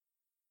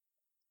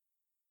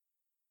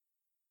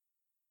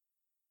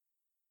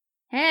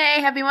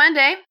Hey, happy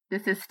Monday.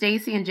 This is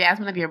Stacy and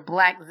Jasmine of your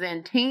Black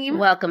Zen team.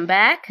 Welcome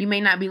back. You may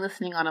not be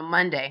listening on a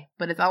Monday,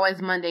 but it's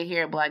always Monday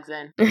here at Black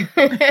Zen. I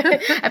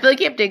feel like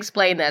you have to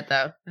explain that,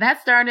 though. That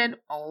started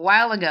a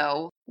while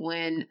ago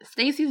when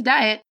Stacy's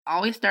diet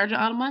always started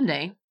on a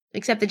Monday.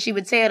 Except that she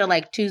would say it on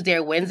like Tuesday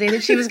or Wednesday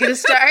that she was going to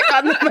start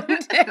on the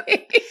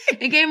Monday.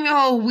 It gave me a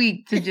whole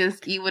week to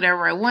just eat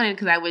whatever I wanted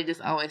because I would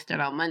just always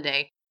start on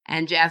Monday.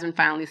 And Jasmine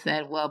finally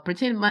said, well,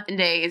 pretend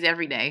Monday is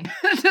every day.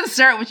 Just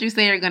start what you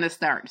say you're going to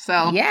start.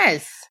 So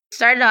yes.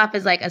 Started off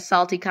as like a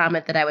salty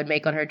comment that I would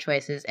make on her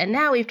choices. And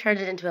now we've turned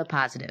it into a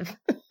positive.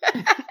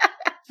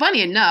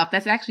 Funny enough,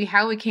 that's actually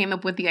how we came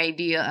up with the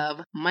idea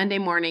of Monday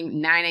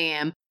morning, 9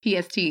 a.m.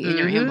 PST in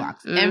your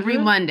inbox. Every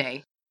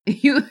Monday,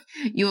 you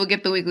will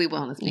get the weekly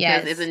wellness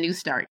because it's a new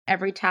start.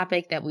 Every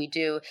topic that we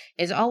do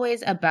is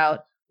always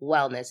about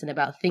wellness and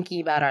about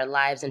thinking about our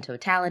lives in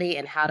totality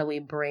and how do we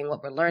bring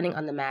what we're learning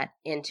on the mat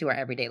into our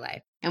everyday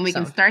life. And we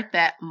can start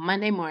that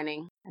Monday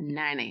morning at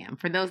 9 a.m.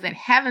 For those that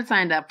haven't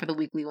signed up for the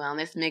weekly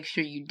wellness, make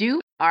sure you do.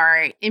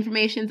 Our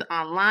information's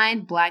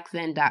online,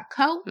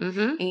 blackzen.co.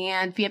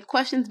 And if you have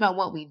questions about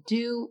what we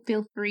do,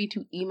 feel free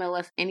to email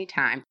us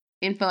anytime.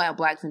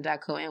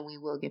 info@blackzen.co, and we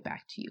will get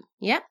back to you.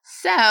 Yep.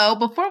 So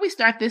before we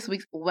start this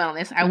week's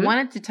wellness, I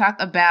wanted to talk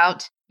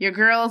about your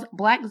girls'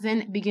 Black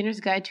Zen Beginner's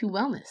Guide to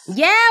Wellness.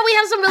 Yeah, we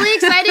have some really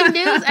exciting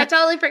news. I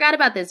totally forgot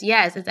about this.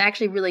 Yes, it's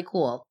actually really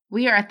cool.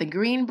 We are at the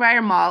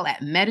Greenbrier Mall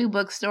at Meadow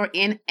Bookstore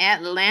in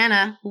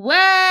Atlanta.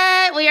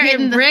 What? We are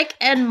in brick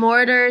and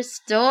mortar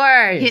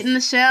stores. Hitting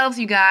the shelves,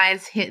 you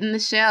guys. Hitting the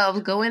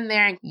shelves. Go in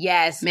there and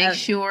make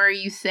sure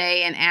you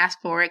say and ask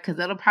for it because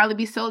it'll probably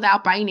be sold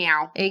out by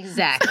now.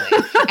 Exactly.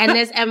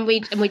 and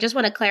we just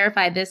want to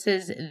clarify, this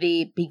is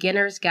the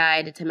beginner's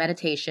guide to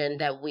meditation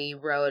that we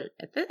wrote,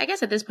 I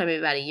guess at this point, maybe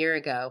about a year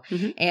ago.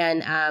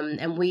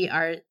 And we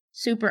are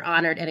super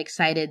honored and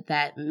excited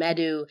that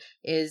Medu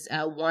is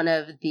one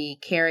of the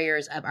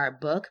carriers of our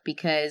book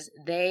because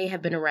they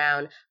have been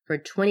around for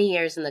 20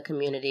 years in the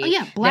community. Oh,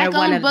 yeah. They're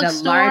one of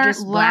the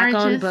largest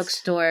Black-owned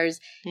bookstores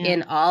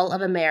in all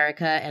of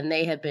America, and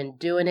they have been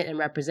doing it and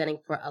representing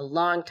for a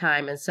long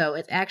time. And so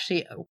it's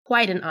actually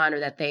quite an honor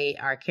that they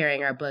are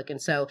carrying our book.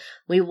 And so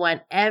we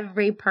want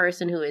every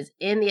person who is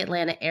in the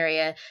Atlanta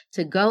area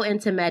to go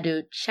into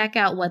Medu, check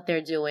out what they're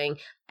doing,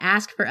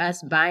 ask for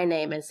us by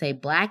name and say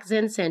Black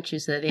Zen sent you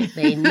so that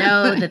they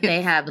know that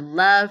they have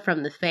love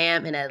from the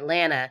fam in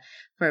Atlanta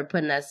for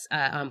putting us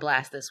on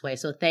blast this way.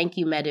 So thank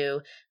you, Medu.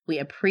 We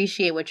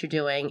appreciate what you're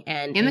doing.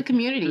 And in the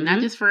community,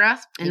 not just for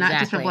us and not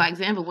just for Black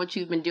Zen, but what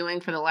you've been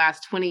doing for the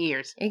last 20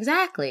 years.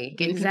 Exactly.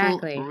 Getting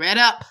people read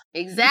up.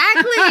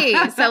 Exactly.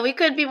 So we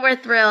couldn't be more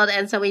thrilled.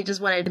 And so we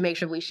just wanted to make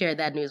sure we shared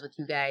that news with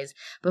you guys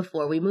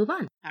before we move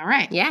on. All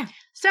right. Yeah.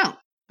 So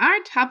our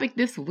topic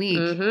this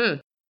week,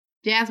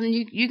 Jasmine,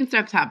 you can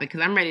start the topic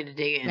because I'm ready to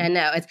dig in. I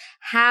know. It's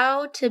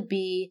how to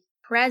be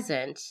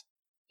present.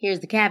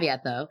 Here's the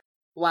caveat, though,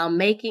 while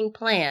making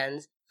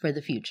plans for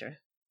the future.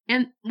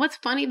 And what's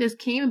funny, this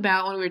came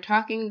about when we were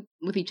talking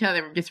with each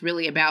other, just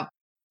really about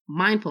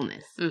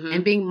mindfulness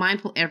and being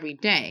mindful every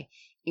day.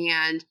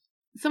 And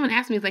someone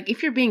asked me, it's like,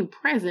 if you're being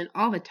present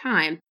all the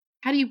time,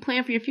 how do you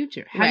plan for your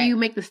future? How do you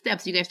make the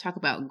steps? You guys talk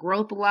about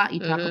growth a lot.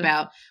 You talk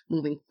about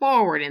moving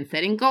forward and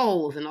setting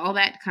goals and all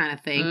that kind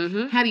of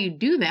thing. How do you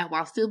do that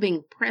while still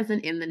being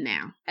present in the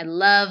now? I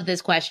love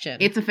this question.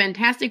 It's a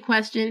fantastic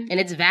question. And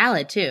it's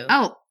valid, too.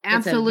 Oh,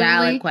 absolutely. It's a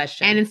valid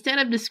question. And instead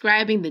of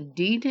describing the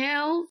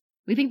details,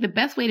 we think the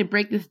best way to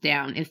break this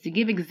down is to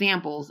give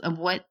examples of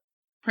what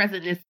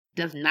presentness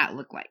does not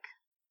look like.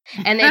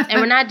 And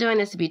we're not doing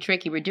this to be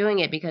tricky. We're doing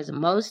it because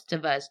most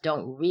of us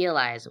don't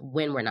realize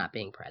when we're not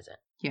being present.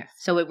 Yes.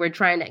 So we're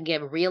trying to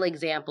give real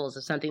examples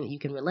of something that you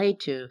can relate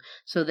to.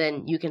 So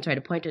then you can try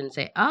to point to it and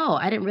say, oh,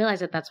 I didn't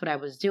realize that that's what I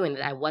was doing,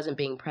 that I wasn't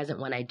being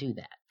present when I do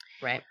that.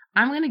 Right.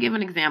 I'm going to give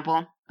an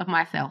example of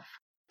myself.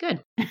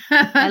 Good.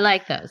 I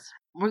like those.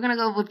 We're going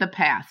to go with the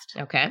past.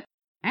 Okay.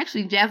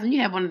 Actually, Jasmine,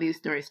 you have one of these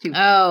stories too.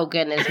 Oh,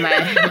 goodness.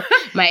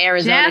 My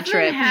Arizona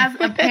trip. Jasmine has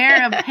a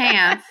pair of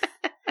pants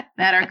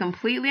that are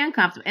completely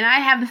uncomfortable. And I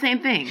have the same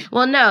thing.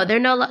 Well, no, they're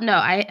no,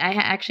 I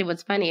actually,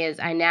 what's funny is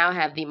I now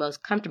have the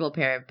most comfortable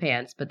pair of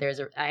pants, but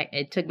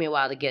it took me a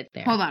while to get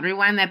there. Hold on,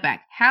 rewind that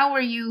back. How were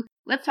you,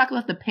 let's talk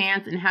about the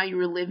pants and how you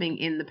were living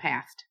in the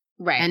past.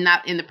 Right. And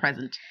not in the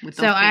present with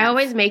those pants. I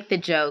always make the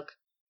joke,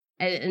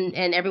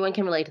 and everyone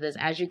can relate to this,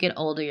 as you get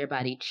older, your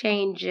body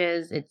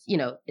changes. It's,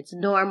 it's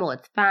normal,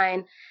 it's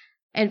fine.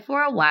 And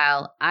for a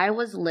while, I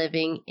was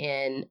living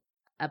in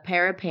a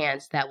pair of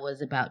pants that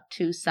was about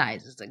 2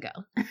 sizes ago.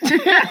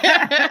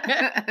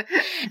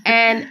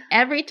 And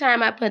every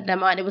time I put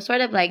them on, it was sort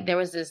of like there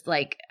was this,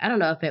 like, I don't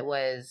know if it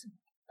was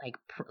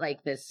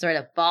like this sort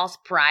of false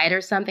pride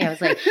or something. I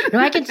was like, no,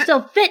 I can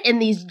still fit in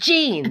these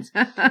jeans.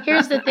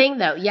 Here's the thing,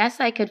 though. Yes,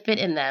 I could fit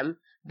in them,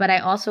 but I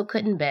also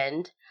couldn't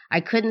bend. I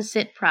couldn't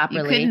sit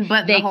properly. You couldn't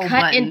button they the whole cut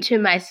button. into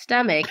my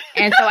stomach,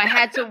 and so I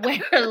had to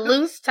wear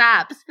loose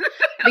tops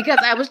because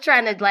I was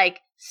trying to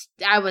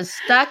I was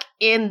stuck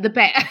in the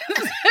pants.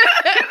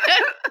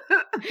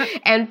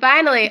 And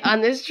finally,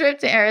 on this trip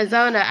to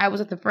Arizona, I was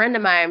with a friend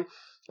of mine,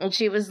 and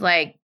she was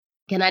like,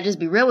 can I just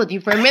be real with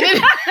you for a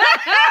minute?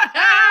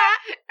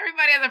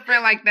 Everybody has a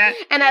friend like that.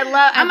 And I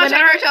love... I'm not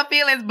trying to hurt your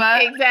feelings,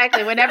 bud.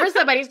 Exactly. Whenever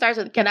somebody starts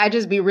with, can I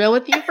just be real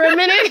with you for a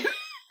minute?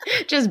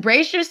 Just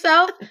brace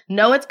yourself.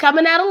 Know it's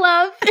coming out of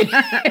love.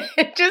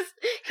 Just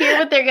hear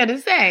what they're going to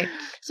say.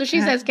 So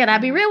she says, can I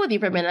be real with you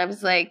for a minute? I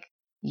was like,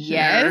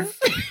 yes.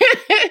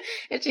 Sure.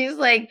 And she's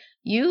like,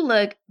 you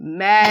look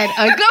mad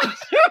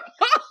uncomfortable.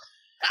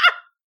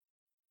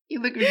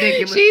 You look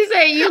ridiculous. She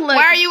said, you look...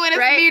 Why are you in a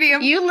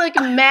medium? You look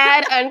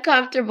mad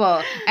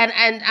uncomfortable.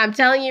 And I'm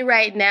telling you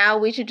right now,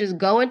 we should just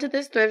go into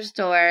this thrift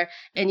store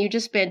and you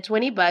just spend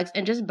 $20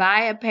 and just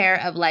buy a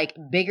pair of like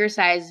bigger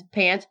size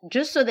pants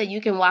just so that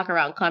you can walk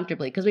around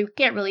comfortably. Because we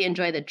can't really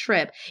enjoy the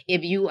trip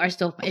if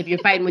you're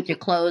fighting with your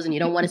clothes and you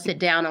don't want to sit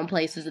down on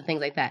places and things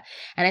like that.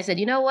 And I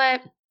said, you know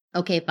what?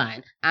 Okay,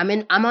 fine. I'm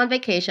on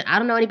vacation. I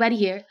don't know anybody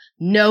here.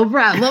 No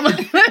problem.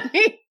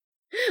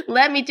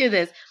 Let me do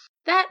this.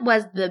 That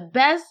was the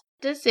best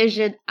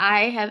decision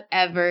I have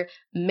ever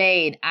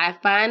made. I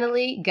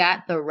finally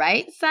got the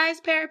right size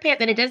pair of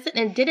pants. And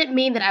it didn't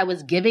mean that I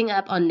was giving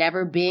up on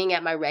never being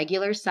at my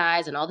regular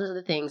size and all those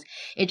other things.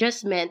 It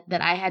just meant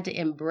that I had to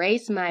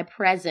embrace my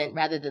present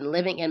rather than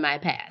living in my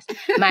past.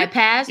 My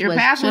past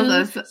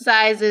was two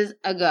sizes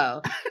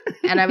ago.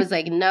 And I was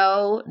like,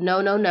 no.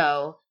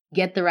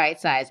 Get the right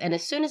size. And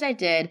as soon as I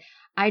did,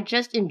 I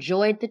just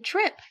enjoyed the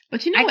trip.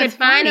 But you know, I could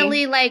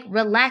finally like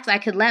relax. I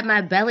could let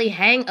my belly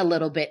hang a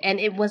little bit, and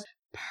it was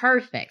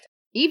perfect.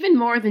 Even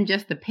more than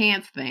just the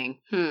pants thing.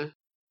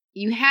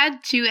 You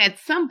had to, at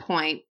some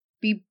point,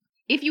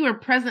 if you were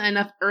present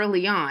enough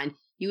early on,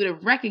 you would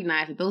have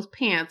recognized that those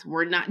pants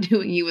were not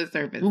doing you a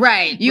service.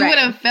 Right. You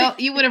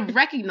would have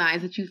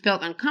recognized that you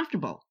felt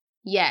uncomfortable.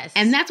 Yes.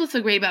 And that's what's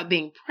so great about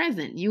being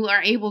present. You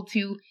are able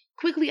to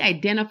quickly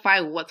identify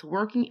what's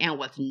working and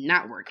what's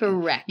not working.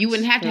 Correct. You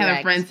wouldn't have to have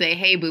a friend say,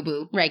 hey,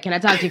 boo-boo. Right. Can I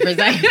talk to you for a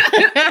second?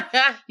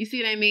 You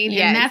see what I mean?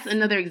 Yes. And that's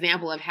another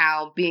example of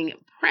how being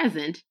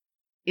present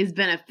is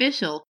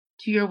beneficial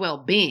to your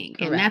well-being.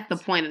 Correct. And that's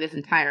the point of this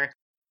entire...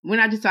 We're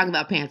not just talking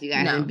about pants, you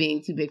guys, and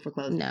being too big for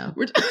clothes. No.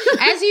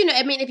 As you know,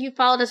 I mean, if you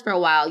followed us for a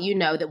while, you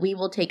know that we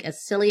will take a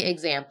silly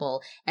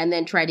example and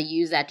then try to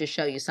use that to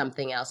show you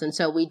something else. And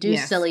so we do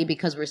silly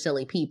because we're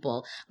silly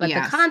people, but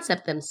the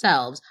concept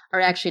themselves are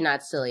actually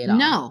not silly at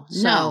all.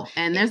 No.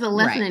 And there's a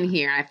lesson in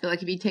here. I feel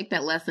like if you take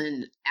that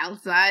lesson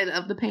outside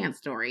of the pants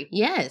story,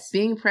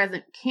 being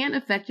present can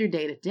affect your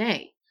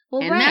day-to-day.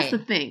 Well, and that's the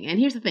thing. And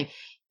here's the thing.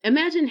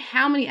 Imagine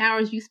how many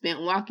hours you spent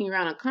walking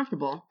around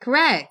uncomfortable.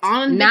 Correct.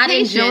 On vacation, not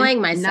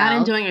enjoying myself. Not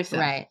enjoying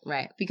yourself.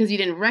 Right. Because you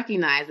didn't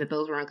recognize that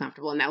those were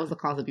uncomfortable, and that was the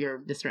cause of your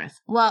distress.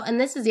 Well, and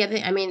this is the other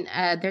thing. I mean,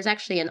 there's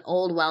actually an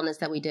old wellness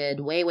that we did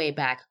way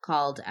back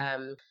called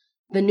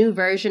the new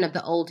version of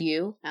the old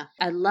you. Oh.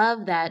 I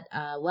love that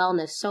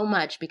wellness so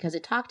much because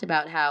it talked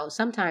about how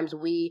sometimes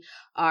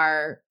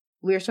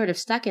we're sort of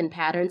stuck in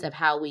patterns of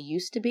how we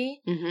used to be,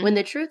 when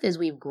the truth is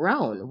we've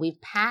grown. We've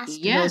passed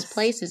those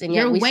places. And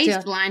yet your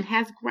waistline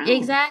has grown.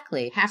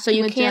 Exactly. So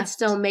you can't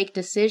still make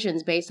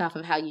decisions based off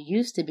of how you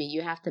used to be.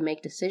 You have to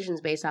make decisions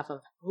based off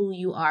of who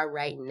you are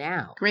right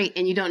now. Great.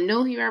 And you don't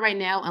know who you are right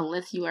now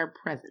unless you are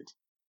present.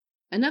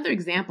 Another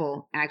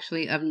example,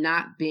 actually, of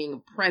not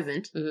being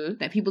present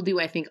that people do,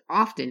 I think,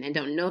 often and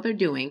don't know they're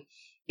doing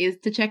is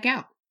to check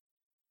out.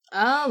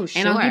 Oh, sure.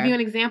 And I'll give you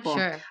an example.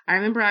 Sure. I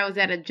remember I was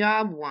at a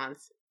job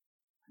once.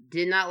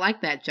 Did not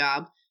like that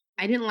job.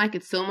 I didn't like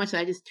it so much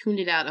that I just tuned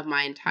it out of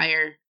my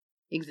entire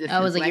existence.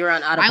 Oh, it was like you were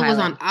on autopilot. I was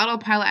on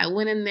autopilot. I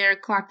went in there,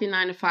 clocked in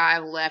 9 to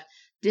 5, left.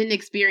 Didn't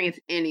experience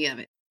any of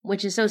it.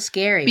 Which is so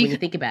scary when you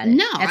think about it.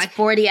 No. That's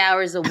 40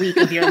 hours a week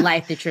of your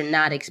life that you're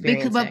not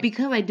experiencing. But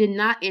because I did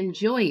not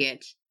enjoy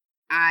it,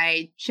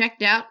 I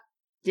checked out,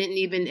 didn't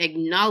even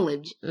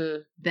acknowledge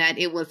that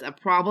it was a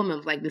problem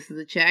of like, this is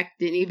a check.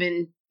 It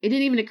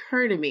didn't even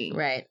occur to me.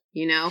 Right.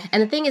 You know?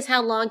 And the thing is,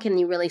 how long can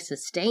you really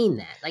sustain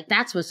that? Like,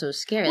 that's what's so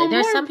scary. Well,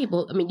 there's some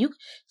people, I mean,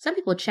 some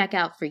people check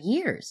out for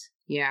years.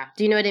 Yeah.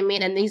 Do you know what I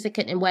mean?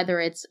 And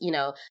whether it's, you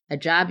know, a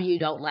job you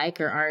don't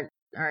like or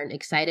aren't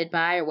excited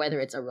by, or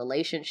whether it's a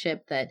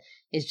relationship that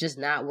is just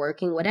not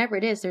working, whatever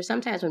it is, there's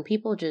sometimes when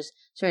people just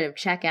sort of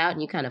check out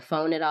and you kind of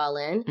phone it all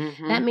in.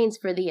 That means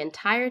for the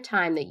entire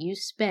time that you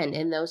spend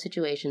in those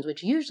situations,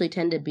 which usually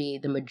tend to be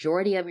the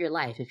majority of your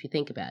life, if you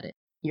think about it,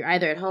 you're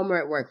either at home or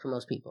at work for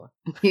most people.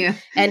 Yeah.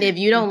 And if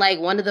you don't like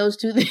one of those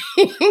two things,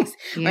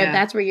 or if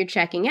that's where you're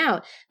checking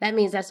out, that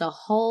means that's a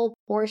whole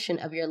portion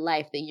of your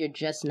life that you're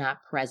just not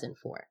present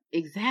for.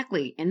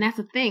 Exactly. And that's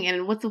the thing.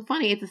 And what's so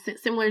funny,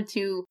 it's similar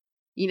to,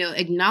 you know,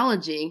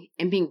 acknowledging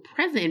and being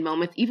present in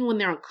moments, even when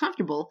they're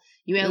uncomfortable,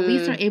 you at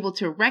least are able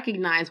to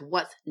recognize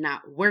what's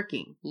not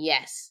working.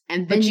 Yes.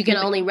 And but you can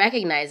only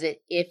recognize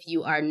it if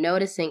you are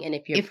noticing and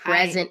if you're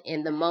present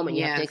in the moment.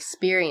 You have to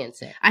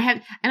experience it.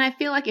 And I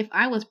feel like if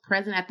I was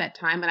present at that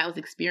time and I was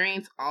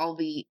experiencing all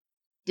the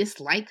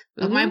dislike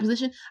of my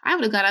position, I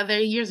would have got out of there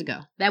years ago.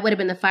 That would have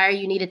been the fire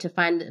you needed to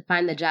find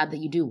the job that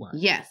you do want.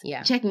 Yes.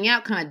 Yeah. Checking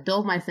out kind of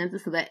dulled my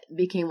senses so that it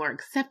became more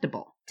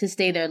acceptable. To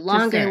stay there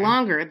longer. To stay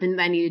longer than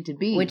I needed to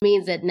be. Which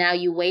means that now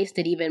you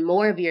wasted even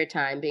more of your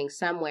time being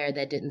somewhere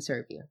that didn't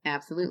serve you.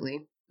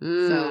 Absolutely.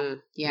 So,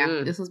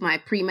 this was my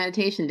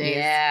pre-meditation days.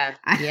 Yeah.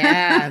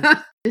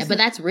 Yeah. But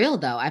that's real,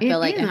 though. I feel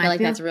like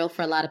that's real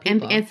for a lot of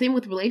people. And same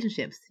with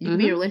relationships. You can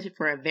be in a relationship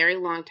for a very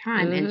long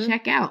time and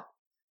check out.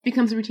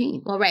 Becomes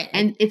routine. Well, right.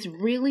 And it's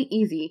really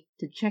easy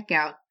to check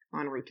out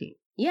on a routine.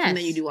 Yes. And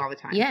that you do all the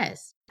time.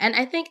 Yes. And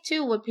I think,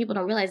 too, what people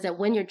don't realize that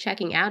when you're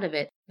checking out of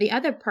it, the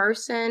other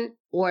person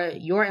or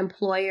your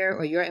employer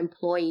or your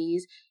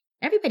employees,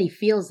 everybody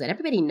feels that.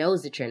 Everybody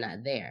knows that you're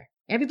not there.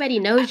 Everybody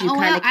knows you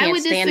kind of can't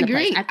stand the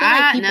place. I feel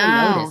like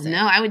people notice it.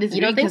 No, I would disagree.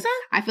 You don't think so?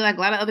 I feel like a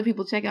lot of other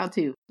people check out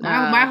too.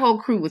 My whole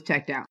crew was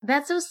checked out.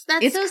 It's so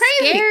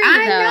crazy.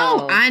 Scary,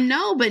 though. I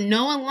know, but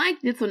no one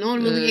liked it, so no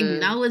one really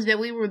acknowledged that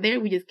we were there.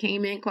 We just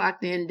came in,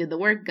 clocked in, did the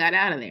work, got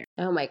out of there.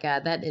 Oh my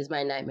God, that is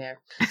my nightmare.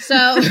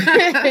 So,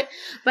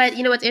 but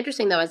you know what's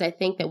interesting though is I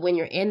think that when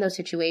you're in those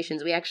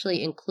situations, we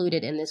actually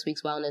included in this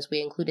week's wellness,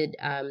 we included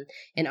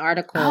an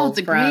article. Oh, it's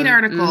a great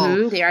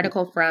article. The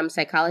article from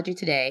Psychology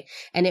Today,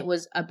 and it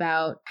was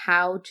about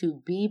how to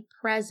be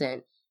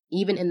present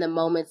even in the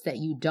moments that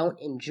you don't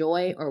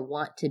enjoy or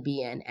want to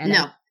be in. And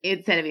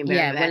it said it even better.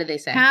 Yeah, what did they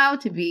say? How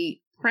to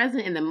be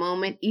present in the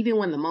moment, even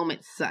when the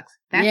moment sucks.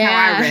 That's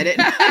how I read it.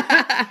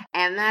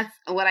 And that's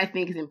what I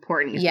think is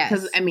important. Yes.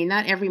 Because, I mean,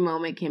 not every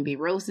moment can be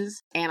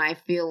roses. And I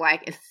feel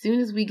like as soon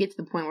as we get to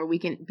the point where we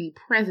can be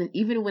present,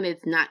 even when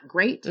it's not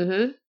great,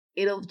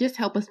 it'll just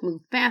help us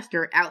move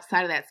faster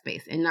outside of that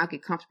space and not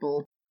get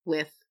comfortable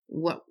with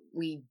what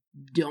we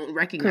don't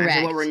recognize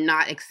or what we're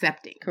not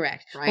accepting.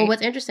 Correct. Right? Well,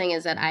 what's interesting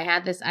is that I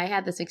had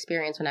this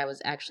experience when I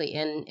was actually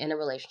in a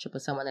relationship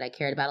with someone that I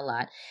cared about a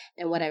lot.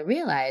 And what I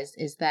realized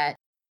is that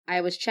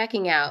I was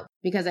checking out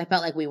because I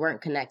felt like we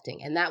weren't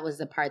connecting. And that was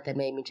the part that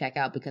made me check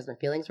out because my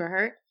feelings were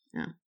hurt.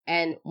 Yeah.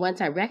 And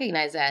once I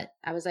recognized that,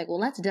 I was like, well,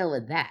 let's deal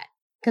with that.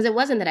 Because it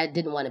wasn't that I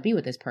didn't want to be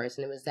with this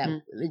person. It was that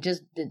it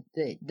just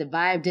the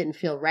vibe didn't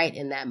feel right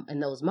in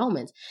those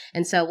moments.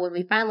 And so when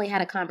we finally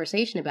had a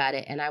conversation about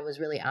it, and I was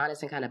really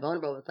honest and kind of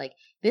vulnerable with like,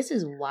 this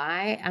is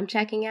why I'm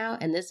checking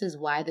out, and this is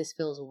why this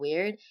feels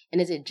weird.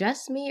 And is it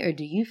just me, or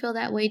do you feel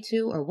that way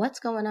too, or what's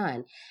going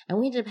on? And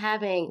we ended up I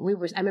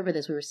remember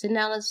this. We were sitting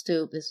down on the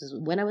stoop. This was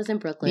when I was in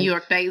Brooklyn. New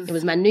York days. It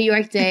was my New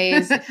York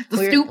days.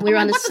 We were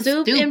on a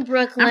stoop in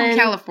Brooklyn. I'm from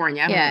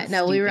California.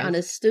 We were on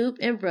a stoop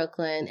in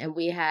Brooklyn, and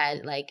we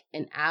had like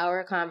an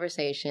hour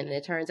conversation, and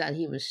it turns out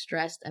he was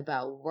stressed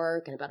about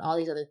work and about all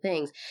these other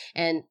things.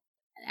 And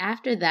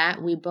after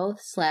that, we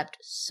both slept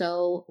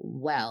so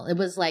well. It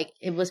was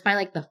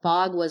finally like the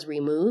fog was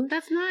removed.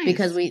 That's nice.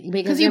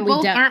 Because you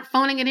both aren't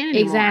phoning it in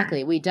anymore.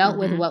 Exactly. We dealt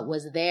with what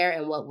was there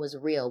and what was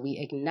real. We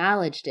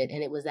acknowledged it,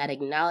 and it was that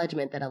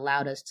acknowledgement that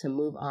allowed us to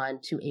move on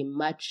to a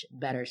much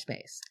better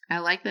space. I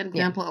like that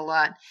example a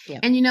lot.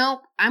 Yeah. And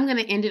I'm going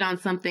to end it on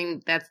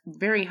something that's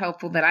very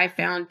helpful that I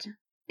found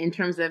in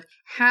terms of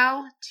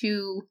how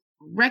to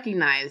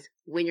recognize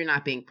when you're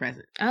not being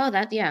present. Oh,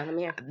 let me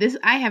hear.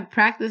 I have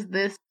practiced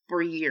this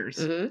for years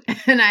and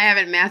I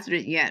haven't mastered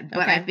it yet,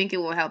 but I think it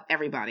will help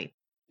everybody.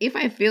 If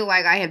I feel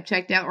like I have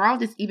checked out, or I'll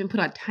just even put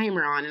a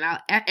timer on, and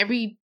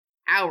every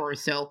hour or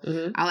so,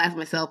 I'll ask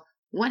myself,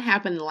 what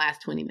happened in the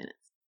last 20 minutes?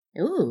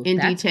 Ooh, in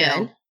detail.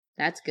 Good.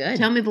 That's good.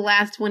 Tell me the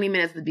last 20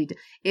 minutes of the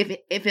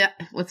detail.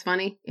 What's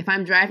funny, if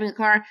I'm driving a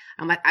car,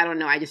 I'm like, I don't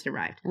know, I just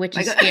arrived. Which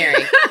is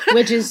scary.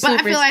 Which is super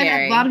scary. But I feel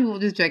like a lot of people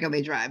just check how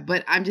they drive.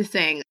 But I'm just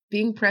saying,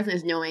 being present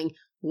is knowing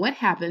what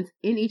happens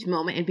in each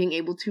moment and being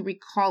able to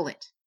recall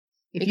it.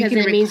 Because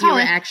it means you were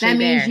actually there.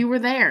 That means you were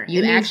there.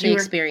 You actually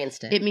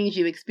experienced it. It means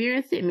you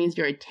experienced it. It means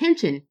your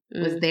attention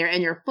was there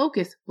and your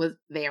focus was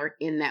there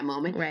in that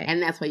moment. Right.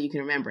 And that's why you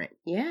can remember it.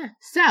 Yeah.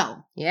 So,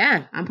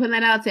 yeah, I'm putting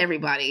that out to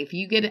everybody. If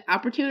you get an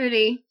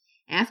opportunity,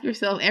 ask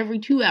yourself every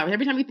 2 hours,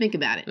 every time you think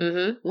about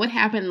it, what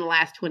happened in the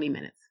last 20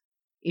 minutes?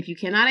 If you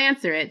cannot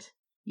answer it,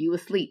 you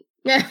asleep.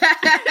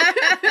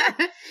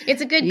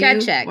 It's a good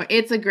gut check.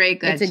 It's a great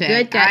gut check. It's a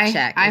good gut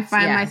check. I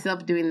find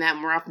myself doing that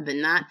more often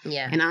than not.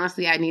 Yeah. And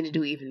honestly, I need to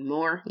do even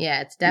more.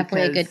 Yeah, it's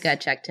definitely a good gut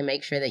check to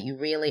make sure that you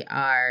really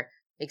are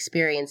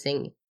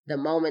experiencing the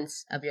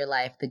moments of your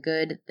life, the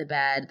good, the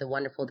bad, the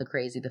wonderful, the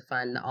crazy, the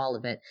fun, all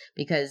of it,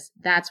 because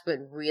that's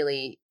where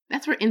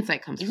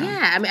insight comes from.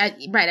 Yeah, I mean,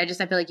 I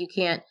feel like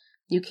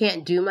you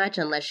can't do much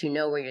unless you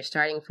know where you're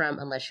starting from,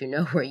 unless you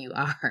know where you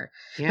are.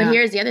 Yeah. But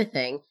here's the other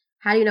thing.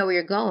 How do you know where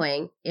you're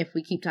going if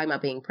we keep talking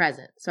about being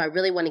present? So I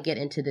really want to get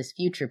into this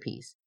future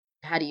piece.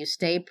 How do you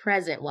stay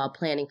present while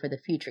planning for the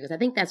future? Because I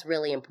think that's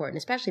really important,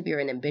 especially if you're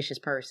an ambitious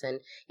person,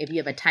 if you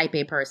have a type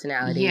A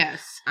personality.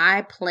 Yes.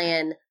 I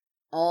plan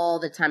all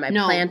the time. I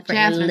plan for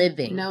a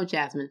living. No,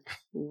 Jasmine.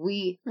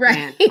 We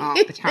plan all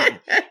the time.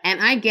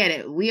 And I get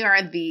it. We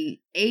are the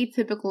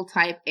atypical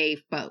type A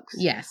folks.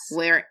 Yes.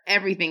 Where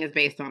everything is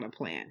based on a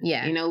plan.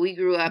 Yeah. We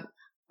grew up,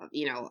 what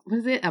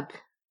is it?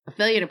 A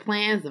failure to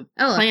plan is a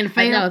plan to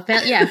fail. No,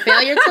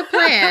 failure to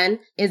plan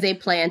is a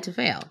plan to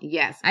fail.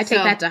 Yes. I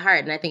take that to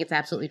heart, and I think it's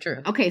absolutely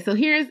true. Okay, so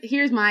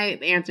here's my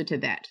answer to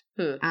that.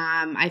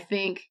 I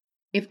think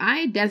if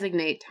I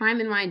designate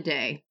time in my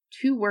day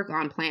to work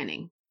on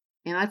planning,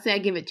 and let's say I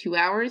give it 2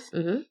 hours,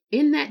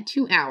 in that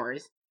 2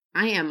 hours,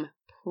 I am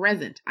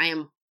present. I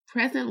am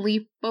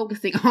presently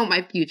focusing on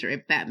my future,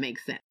 if that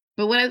makes sense.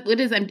 But what it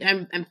is,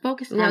 I'm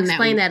focused on that.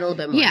 Explain that a little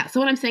bit more. Yeah,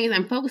 so what I'm saying is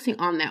I'm focusing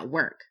on that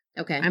work.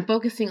 Okay. I'm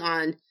focusing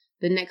on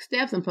the next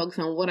steps. I'm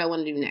focusing on what I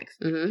want to do next.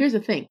 Here's the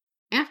thing.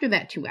 After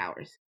that 2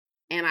 hours,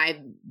 and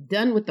I'm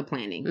done with the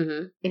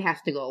planning, it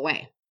has to go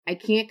away. I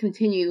can't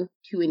continue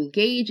to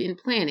engage in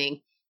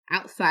planning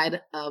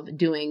outside of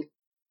doing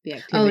the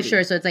activity. Oh,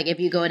 sure. So it's like if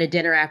you go to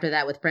dinner after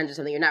that with friends or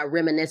something, you're not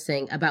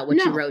reminiscing about what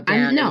you wrote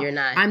down, and you're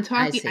not. I'm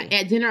talking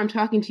at dinner. I'm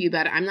talking to you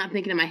about it. I'm not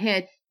thinking in my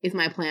head, is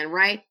my plan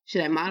right?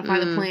 Should I modify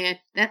the plan?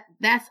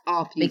 That's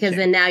all future. Because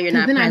then now you're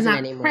not present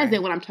anymore. I'm not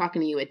present when I'm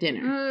talking to you at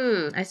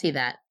dinner. I see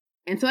that.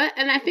 And so,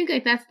 I think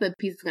like that's the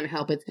piece that's going to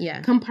help. It's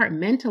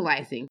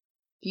compartmentalizing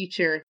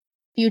future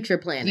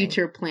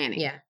planning.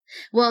 Yeah.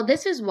 Well,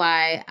 this is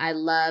why I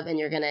love, and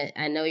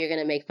I know you're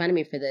gonna make fun of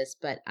me for this,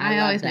 but I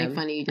always make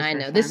fun of you. I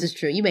know this is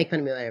true. You make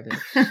fun of me about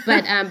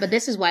everything. but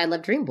this is why I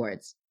love dream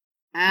boards.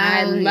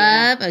 I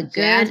love a good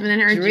Jasmine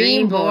and her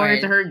dream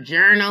boards, her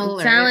journal.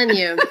 I'm telling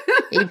you,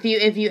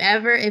 if you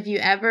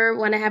ever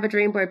want to have a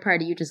dream board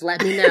party, you just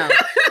let me know,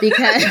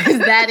 because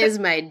that is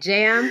my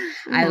jam.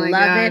 I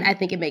love it. I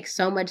think it makes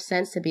so much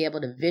sense to be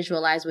able to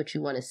visualize what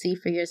you want to see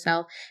for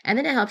yourself, and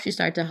then it helps you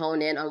start to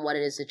hone in on what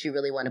it is that you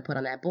really want to put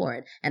on that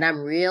board. And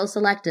I'm real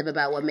selective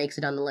about what makes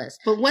it on the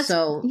list. But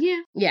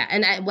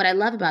and what I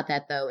love about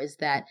that though is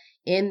that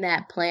in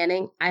that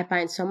planning, I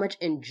find so much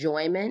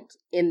enjoyment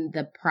in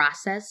the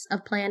process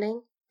of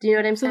planning. Do you know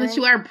what I'm saying? So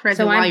that you are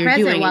present while you're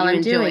doing it.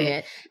 I'm doing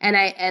it.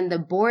 And the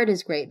board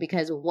is great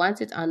because once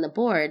it's on the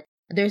board,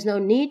 there's no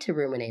need to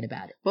ruminate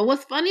about it. But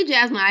what's funny,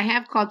 Jasmine, I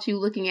have caught you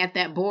looking at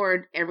that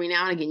board every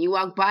now and again. You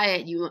walk by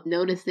it, you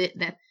notice it.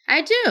 That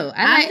I do.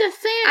 I'm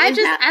just saying.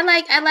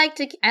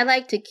 I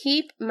like to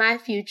keep my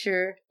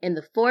future in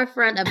the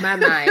forefront of my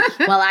mind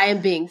while I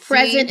am being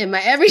present in my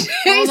everyday.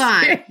 Hold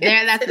on,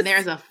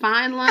 there's a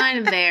fine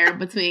line there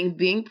between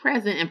being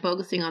present and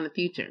focusing on the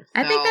future.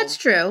 So I think that's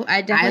true.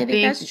 I definitely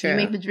think that's true. You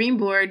make the dream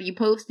board, you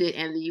post it,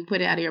 and you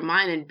put it out of your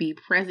mind and be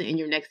present in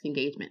your next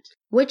engagement.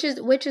 Which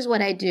is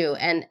what I do,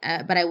 and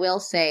but I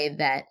will say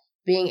that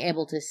being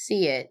able to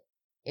see it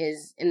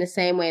is in the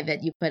same way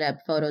that you put up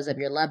photos of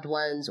your loved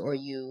ones or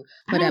you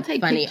put up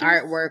funny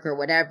artwork or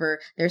whatever.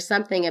 There's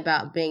something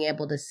about being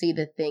able to see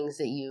the things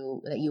that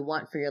you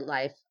want for your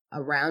life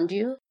around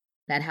you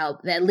that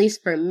help. That, at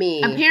least for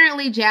me,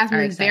 apparently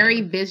Jasmine is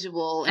very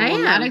visual and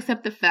will not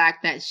accept the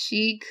fact that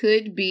she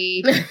could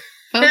be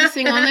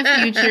focusing on the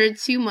future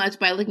too much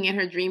by looking at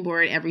her dream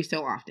board every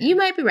so often. You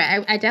might be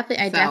right. I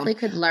definitely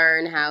could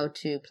learn how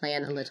to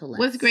plan a little less.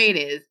 What's great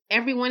is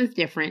everyone is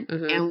different,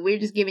 and we're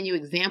just giving you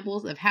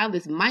examples of how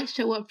this might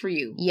show up for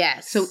you.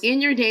 Yes. So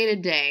in your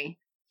day-to-day,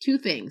 2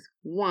 things.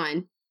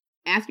 1,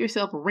 ask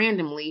yourself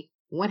randomly,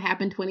 what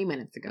happened 20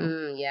 minutes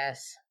ago?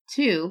 Yes.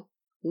 2,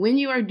 when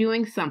you are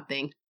doing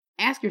something,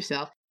 ask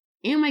yourself,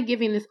 am I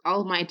giving this all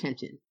of my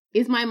attention?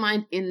 Is my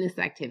mind in this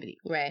activity?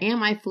 Right.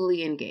 Am I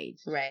fully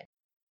engaged? Right.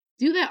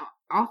 Do that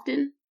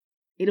often,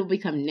 it'll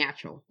become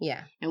natural.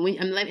 Yeah. And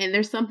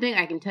there's something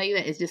I can tell you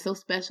that is just so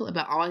special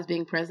about always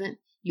being present.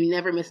 You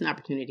never miss an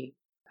opportunity.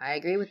 I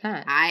agree with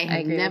that. I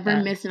have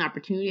never missed an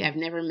opportunity. I've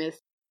never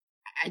missed.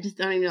 I just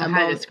don't even know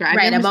how to describe it.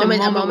 Right, a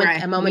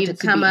moment to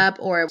come up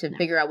or to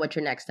figure out what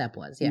your next step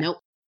was. Yeah. Nope.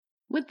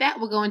 With that,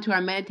 we'll go into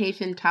our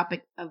meditation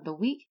topic of the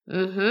week.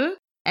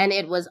 And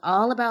it was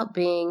all about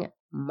being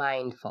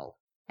mindful.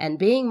 And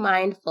being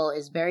mindful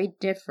is very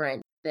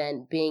different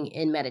than being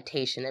in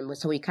meditation. And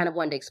so we kind of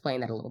wanted to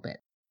explain that a little bit.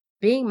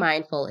 Being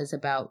mindful is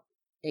about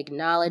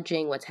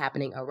acknowledging what's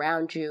happening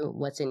around you,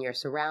 what's in your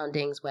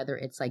surroundings, whether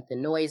it's like the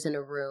noise in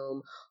a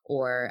room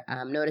or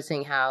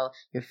noticing how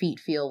your feet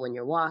feel when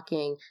you're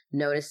walking,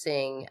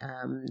 noticing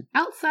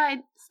outside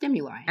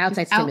stimuli. That's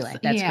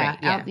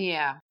great.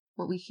 Yeah.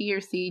 What we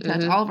hear, see,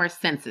 touch, all of our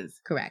senses.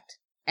 Correct.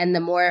 And the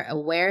more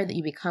aware that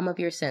you become of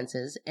your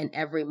senses in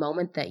every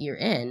moment that you're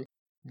in,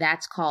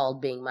 that's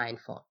called being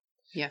mindful.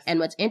 Yes. And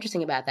what's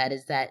interesting about that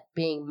is that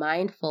being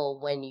mindful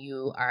when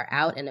you are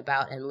out and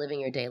about and living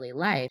your daily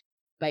life,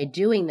 by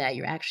doing that,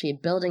 you're actually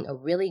building a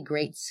really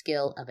great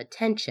skill of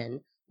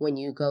attention when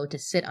you go to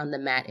sit on the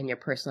mat in your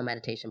personal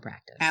meditation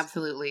practice.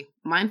 Absolutely.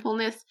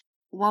 Mindfulness,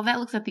 while that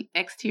looks at the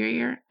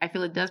exterior, I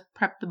feel it does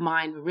prep the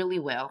mind really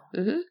well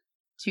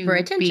for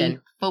attention. Be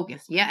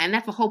focused. Yeah, and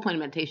that's the whole point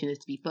of meditation, is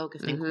to be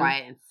focused and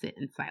quiet and sit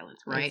in silence,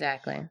 right?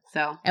 Exactly.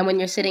 So, and when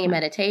you're sitting in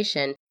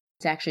meditation,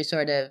 it's actually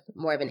sort of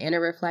more of an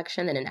inner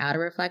reflection than an outer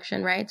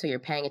reflection, right? So you're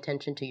paying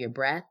attention to your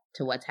breath,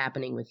 to what's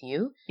happening with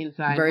you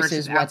inside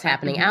versus what's outside.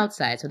 Happening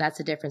outside. So that's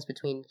the difference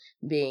between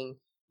being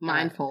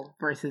mindful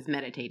versus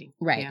meditating.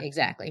 Right,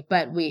 exactly.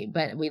 But we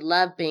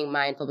love being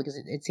mindful because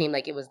it seemed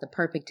like it was the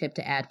perfect tip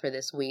to add for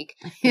this week.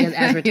 Because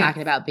as we're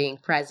talking about being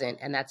present,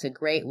 and that's a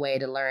great way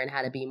to learn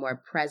how to be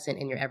more present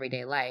in your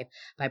everyday life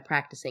by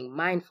practicing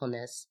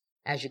mindfulness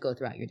as you go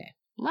throughout your day.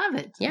 Love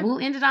it. Yeah. We'll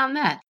end it on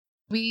that.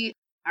 We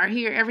are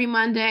here every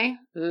Monday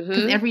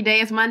because every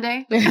day is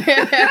Monday.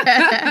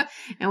 And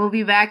we'll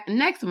be back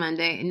next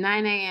Monday at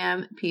 9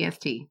 a.m.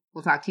 PST.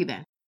 We'll talk to you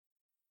then.